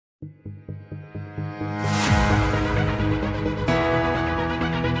Friends,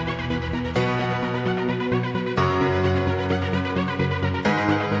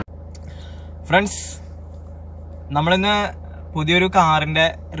 നമ്മളിന്ന് പുതിയൊരു കാറിൻ്റെ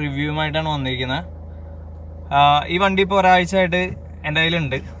റിവ്യൂവുമായിട്ടാണ് വന്നിരിക്കുന്നത്. ഈ വണ്ടി ഇപ്പോൾ ഒരാഴ്ചയായിട്ട് എൻ്റെ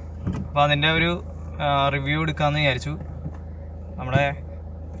കയ്യിലുണ്ട്. അപ്പോൾ അതിൻ്റെ ഒരു റിവ്യൂ എടുക്കാമെന്ന് വിചാരിച്ചു. നമ്മുടെ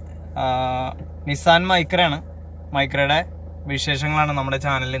നിസാൻ മൈക്രയാണ്. മൈക്രയുടെ വിശേഷങ്ങളാണ് നമ്മുടെ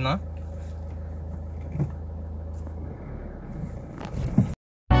ചാനലിൽ നിന്ന്.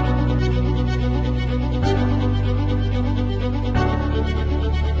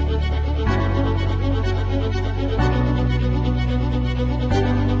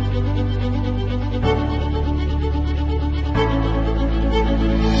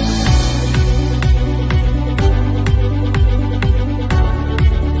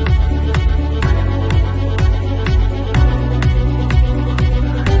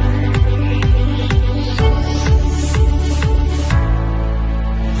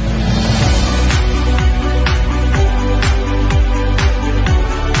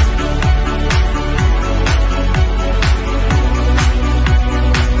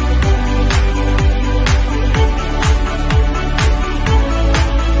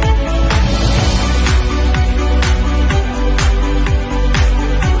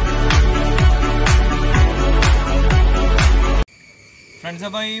 ഫ്രണ്ട്സ്,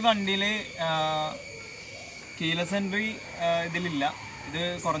 അപ്പോൾ ഈ വണ്ടിയിൽ കീലെസ് എൻട്രി ഇതിലില്ല. ഇത്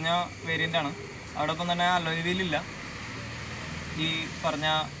കുറഞ്ഞ വേരിയൻ്റാണ്. അതോടൊപ്പം തന്നെ അലോയ് വീലില്ല. ഈ പറഞ്ഞ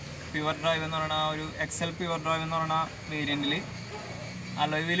പ്യുവർ ഡ്രൈവ് എന്ന് പറയുന്ന ഒരു എക്സൽ പ്യുവർ ഡ്രൈവ് എന്ന് പറയുന്ന വേരിയൻറ്റിൽ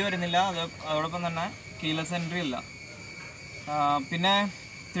അലോയ് വീല് വരുന്നില്ല. അതോടൊപ്പം തന്നെ കീലെസ് എൻട്രി ഇല്ല. പിന്നെ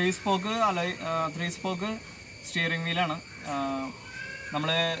 3 സ്പോക്ക് സ്റ്റിയറിംഗ് വീലാണ്.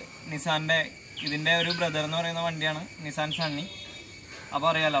 നമ്മൾ നിസാൻ്റെ ഇതിൻ്റെ ഒരു ബ്രദർ എന്ന് പറയുന്ന വണ്ടിയാണ് നിസാൻ സണ്ണി. അപ്പോൾ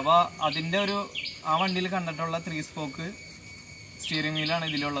അറിയാമല്ലോ. അപ്പോൾ അതിൻ്റെ ആ വണ്ടിയിൽ കണ്ടിട്ടുള്ള 3 സ്പോക്ക് സ്റ്റിയറിംഗ് വീലാണ്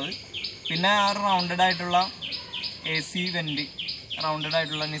ഇതിലുള്ളത്. പിന്നെ ആ റൗണ്ടഡ് ആയിട്ടുള്ള AC വെൻറ്റ്, റൗണ്ടഡ്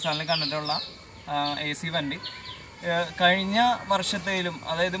ആയിട്ടുള്ള നിസാനിൽ കണ്ടിട്ടുള്ള AC വെൻറ്റ് കഴിഞ്ഞ വർഷത്തേലും,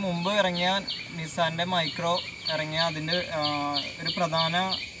 അതായത് മുമ്പ് ഇറങ്ങിയ നിസാൻ്റെ മൈക്രോ ഇറങ്ങിയ അതിൻ്റെ ഒരു പ്രധാന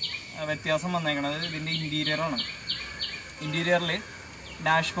വ്യത്യാസം വന്നേക്കണത് ഇതിൻ്റെ ഇൻറ്റീരിയറാണ്. ഇൻറ്റീരിയറിൽ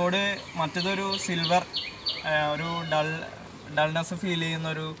ഡാഷ്ബോർഡ് മറ്റേതൊരു സിൽവർ, ഒരു ഡൾനെസ് ഫീൽ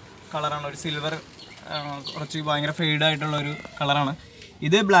ചെയ്യുന്നൊരു കളറാണ്. ഒരു സിൽവർ, കുറച്ച് ഭയങ്കര ഫെയ്ഡായിട്ടുള്ളൊരു കളറാണ്.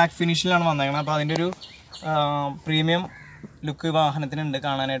 ഇത് ബ്ലാക്ക് ഫിനിഷിലാണ് വന്നേക്കുന്നത്. അപ്പോൾ അതിൻ്റെ ഒരു പ്രീമിയം ലുക്ക് വാഹനത്തിനുണ്ട്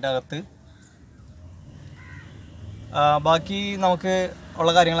കാണാനായിട്ട് അകത്ത്. ബാക്കി നമുക്ക്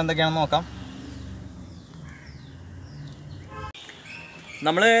ഉള്ള കാര്യങ്ങൾ എന്തൊക്കെയാണെന്ന് നോക്കാം.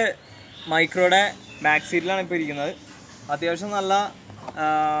 നമ്മൾ മൈക്രോയുടെ ബാക്ക് സീറ്റിലാണ് ഇപ്പോൾ ഇരിക്കുന്നത്. അത്യാവശ്യം നല്ല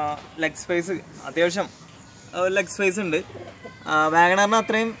ലെഗ് സ്പേസ് ഉണ്ട്. വാഗണറിന്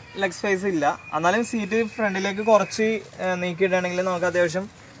അത്രയും ലെഗ് സ്പേസ് ഇല്ല. എന്നാലും സീറ്റ് ഫ്രണ്ടിലേക്ക് കുറച്ച് നീക്കിയിട്ടാണെങ്കിൽ നമുക്ക് അത്യാവശ്യം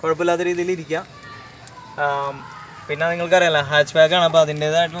കുഴപ്പമില്ലാത്ത രീതിയിൽ ഇരിക്കാം. പിന്നെ നിങ്ങൾക്കറിയാമല്ലോ, ഹാച്ച് ബാക്കാണ്. അപ്പോൾ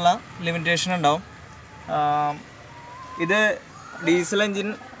അതിൻ്റേതായിട്ടുള്ള ലിമിറ്റേഷൻ ഉണ്ടാവും. ഇത് diesel engine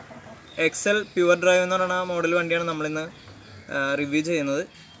Excel pure drive എന്ന് പറയുന്ന മോഡൽ വണ്ടിയാണ് നമ്മളിന്ന് റിവ്യൂ ചെയ്യുന്നത്.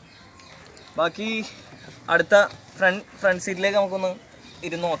 ബാക്കി അടുത്ത ഫ്രണ്ട് സീറ്റിലേക്ക് നമുക്കൊന്ന്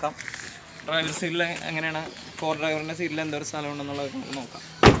ഇരുന്ന് നോക്കാം. ഡ്രൈവർ സീറ്റിൽ എങ്ങനെയാണ്, കോർ ഡ്രൈവറിൻ്റെ സീറ്റിൽ എന്തൊരു സ്ഥലമുണ്ടെന്നുള്ളത് നമുക്ക് നോക്കാം.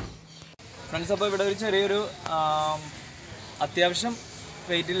 ഫ്രണ്ട്സ്, അപ്പോൾ ഇവിടെ ഒരു ചെറിയൊരു അത്യാവശ്യം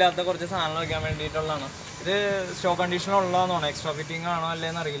വെയിറ്റ് ഇല്ലാത്ത കുറച്ച് സാധനങ്ങൾ വയ്ക്കാൻ വേണ്ടിയിട്ടുള്ളതാണ്. ഇത് സ്റ്റോക്ക് കണ്ടീഷൻ ഉള്ളതാണെന്നാണ്. എക്സ്ട്രാ ഫിറ്റിംഗ് ആണോ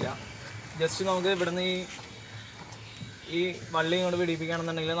അല്ലേന്ന് അറിയില്ല. ജസ്റ്റ് നമുക്ക് ഇവിടുന്ന് ഈ വള്ളി ഇങ്ങോട്ട്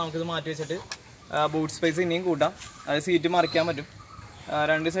പിടിപ്പിക്കുകയാണെന്നുണ്ടെങ്കിൽ നമുക്കിത് മാറ്റി വെച്ചിട്ട് ബൂട്ട് സ്പേസ് ഇനിയും കൂട്ടാം. അത് സീറ്റ് മറിക്കാൻ പറ്റും.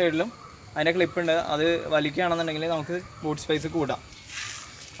 2 സൈഡിലും അതിൻ്റെ ക്ലിപ്പുണ്ട്. അത് വലിക്കുകയാണെന്നുണ്ടെങ്കിൽ നമുക്ക് ബൂട്ട് സ്പേസ് കൂട്ടാം.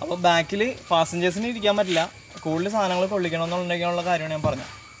 അപ്പോൾ ബാക്കിൽ പാസഞ്ചേഴ്സിന് ഇരിക്കാൻ പറ്റില്ല. കൂടുതൽ സാധനങ്ങൾ കൊള്ളിക്കണം എന്നുണ്ടെങ്കിലുള്ള കാര്യമാണ് ഞാൻ പറഞ്ഞത്.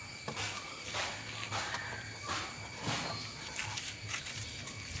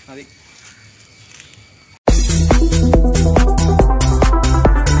 മതി.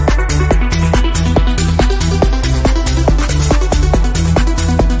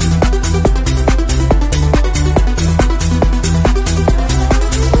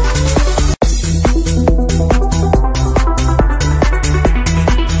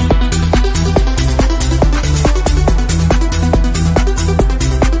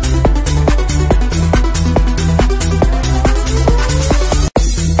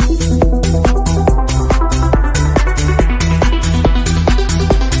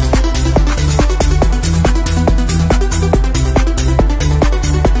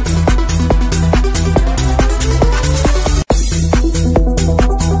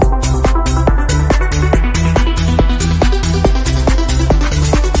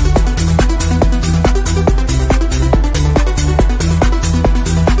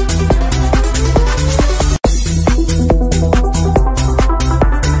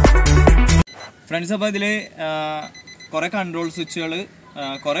 ഫ്രണ്ട്സ്, അപ്പോൾ ഇതിൽ കുറേ കൺട്രോൾ സ്വിച്ചുകൾ,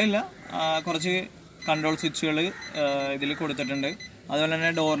 കുറേ ഇല്ല, കുറച്ച് കൺട്രോൾ സ്വിച്ചുകൾ ഇതിൽ കൊടുത്തിട്ടുണ്ട്. അതുപോലെ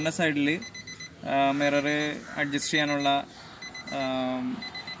തന്നെ ഡോറിൻ്റെ സൈഡിൽ മിറർ അഡ്ജസ്റ്റ് ചെയ്യാനുള്ള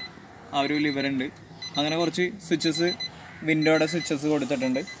ആ ഒരു ലിവറുണ്ട്. അങ്ങനെ കുറച്ച് സ്വിച്ചസ്, വിൻഡോയുടെ സ്വിച്ചസ്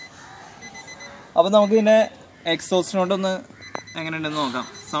കൊടുത്തിട്ടുണ്ട്. അപ്പോൾ നമുക്ക് ഇതിൻ്റെ എക്സോസ്റ്റിനോട്ടൊന്ന് എങ്ങനെയുണ്ടെന്ന് നോക്കാം.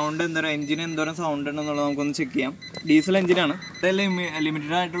 സൗണ്ട് എന്തോരം, എഞ്ചിന് എന്തോരം സൗണ്ട് ഉണ്ടെന്നുള്ളത് നമുക്കൊന്ന് ചെക്ക് ചെയ്യാം. ഡീസൽ എഞ്ചിനാണ്. ഇതെല്ലാം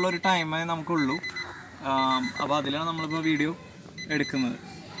ലിമിറ്റഡ് ആയിട്ടുള്ള ഒരു ടൈമേ നമുക്കുള്ളൂ. അപ്പോൾ അതിലാണ് നമ്മളിപ്പോൾ വീഡിയോ എടുക്കുന്നത്.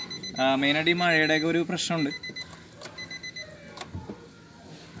 മെയിനായിട്ട് ഈ മഴയുടെയൊക്കെ ഒരു പ്രശ്നമുണ്ട്.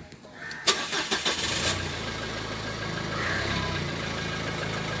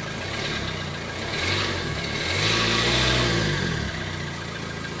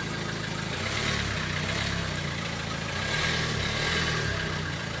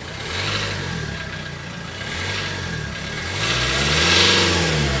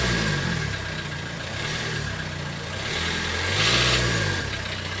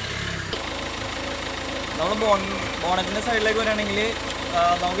 നമ്മൾ ബോണറ്റിൻ്റെ സൈഡിലേക്ക് വരികയാണെങ്കിൽ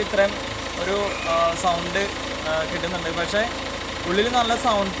നമുക്ക് ഇത്രയും ഒരു സൗണ്ട് കിട്ടുന്നുണ്ട്. പക്ഷേ ഉള്ളിൽ നല്ല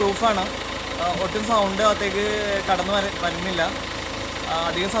സൗണ്ട് പ്രൂഫാണ്. ഒട്ടും സൗണ്ട് അകത്തേക്ക് കടന്നു വരുന്നില്ല.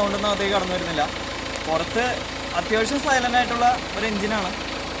 അധികം സൗണ്ടൊന്നും അകത്തേക്ക് കടന്നു വരുന്നില്ല. പുറത്ത് അത്യാവശ്യം സൈലൻ്റ് ആയിട്ടുള്ള ഒരു എഞ്ചിനാണ്.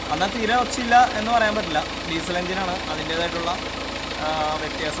 എന്നാൽ തീരെ ഒച്ചയില്ല എന്ന് പറയാൻ പറ്റില്ല. ഡീസൽ എഞ്ചിനാണ്. അതിൻ്റേതായിട്ടുള്ള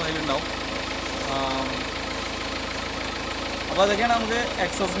വ്യത്യാസം അതിലുണ്ടാവും. അപ്പോൾ അതൊക്കെയാണ് നമുക്ക്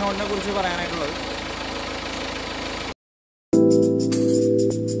എക്സോസ്റ്റ് നോട്ടിനെ കുറിച്ച് പറയാനായിട്ടുള്ളത്.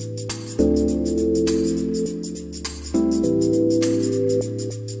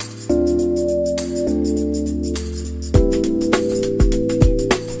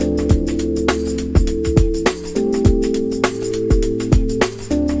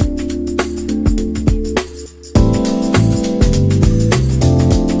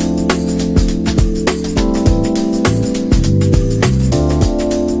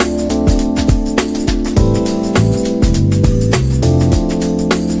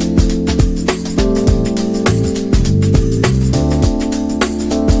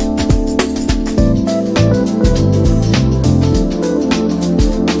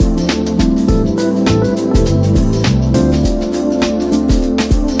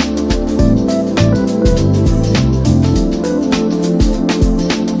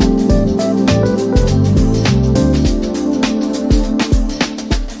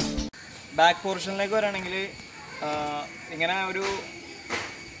 ബാക്ക് പോർഷനിലേക്ക് വരികയാണെങ്കിൽ ഇങ്ങനെ ഒരു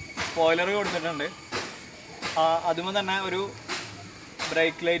സ്പോയിലർ കൊടുത്തിട്ടുണ്ട്. അതുമ്പോൾ തന്നെ ഒരു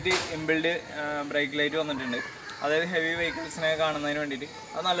brake light, inbuilt brake light വന്നിട്ടുണ്ട്. അതായത് ഹെവി വെഹിക്കിൾസിനെ കാണുന്നതിന് വേണ്ടിയിട്ട്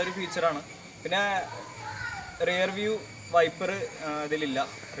അത് നല്ലൊരു ഫീച്ചറാണ്. പിന്നെ rear view wiper ഇതിലില്ല,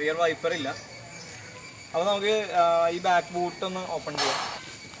 rear wiper ഇല്ല. അപ്പോൾ നമുക്ക് ഈ ബാക്ക് ബൂട്ട് ഒന്ന് ഓപ്പൺ ചെയ്യാം.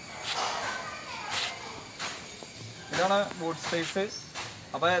 ഇതാണ് ബൂട്ട് സ്പേസ്.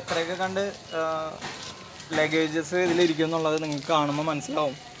 അപ്പോൾ എത്രയൊക്കെ കണ്ട് ലഗേജസ് ഇതിലിരിക്കും എന്നുള്ളത് നിങ്ങൾക്ക് കാണുമ്പോൾ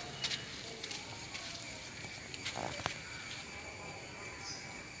മനസ്സിലാവും.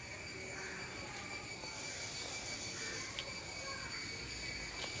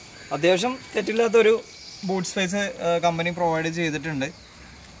 അത്യാവശ്യം തെറ്റില്ലാത്തൊരു ബൂട്ട് സ്പേസ് കമ്പനി പ്രൊവൈഡ് ചെയ്തിട്ടുണ്ട്.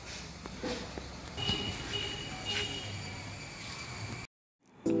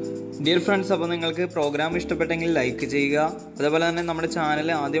 ഡിയർ ഫ്രണ്ട്സ്, അപ്പോൾ നിങ്ങൾക്ക് പ്രോഗ്രാം ഇഷ്ടപ്പെട്ടെങ്കിൽ ലൈക്ക് ചെയ്യുക. അതേപോലെ തന്നെ നമ്മുടെ ചാനൽ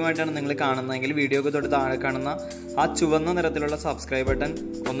ആദ്യമായിട്ടാണ് നിങ്ങൾ കാണുന്നതെങ്കിൽ വീഡിയോക്ക് തൊട്ട് താഴെ കാണുന്ന ആ ചുവന്ന നിറത്തിലുള്ള സബ്സ്ക്രൈബ് ബട്ടൺ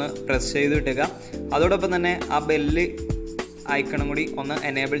ഒന്ന് പ്രസ് ചെയ്ത് ഇട്ടുക. അതോടൊപ്പം തന്നെ ആ ബെല്ല് ഐക്കണും കൂടി ഒന്ന്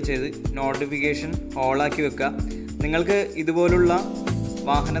എനേബിൾ ചെയ്ത് നോട്ടിഫിക്കേഷൻ ഓളാക്കി വെക്കുക. നിങ്ങൾക്ക് ഇതുപോലുള്ള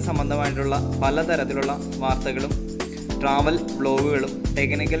വാഹന സംബന്ധമായിട്ടുള്ള പലതരത്തിലുള്ള വാർത്തകളും ട്രാവൽ ബ്ലോഗുകളും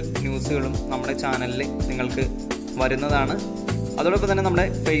ടെക്നിക്കൽ ന്യൂസുകളും നമ്മുടെ ചാനലിൽ നിങ്ങൾക്ക് വരുന്നതാണ്. അതോടൊപ്പം തന്നെ നമ്മുടെ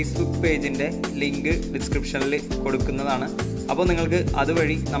ഫേസ്ബുക്ക് പേജിൻ്റെ ലിങ്ക് ഡിസ്ക്രിപ്ഷനിൽ കൊടുക്കുന്നതാണ്. അപ്പോൾ നിങ്ങൾക്ക്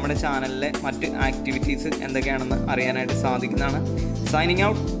അതുവഴി നമ്മുടെ ചാനലിലെ മറ്റ് ആക്ടിവിറ്റീസ് എന്തൊക്കെയാണെന്ന് അറിയാനായിട്ട് സാധിക്കുന്നതാണ്. Signing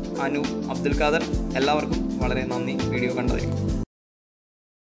out, Anu Abdul Khader. എല്ലാവർക്കും വളരെ നന്ദി വീഡിയോ കണ്ടതിന്.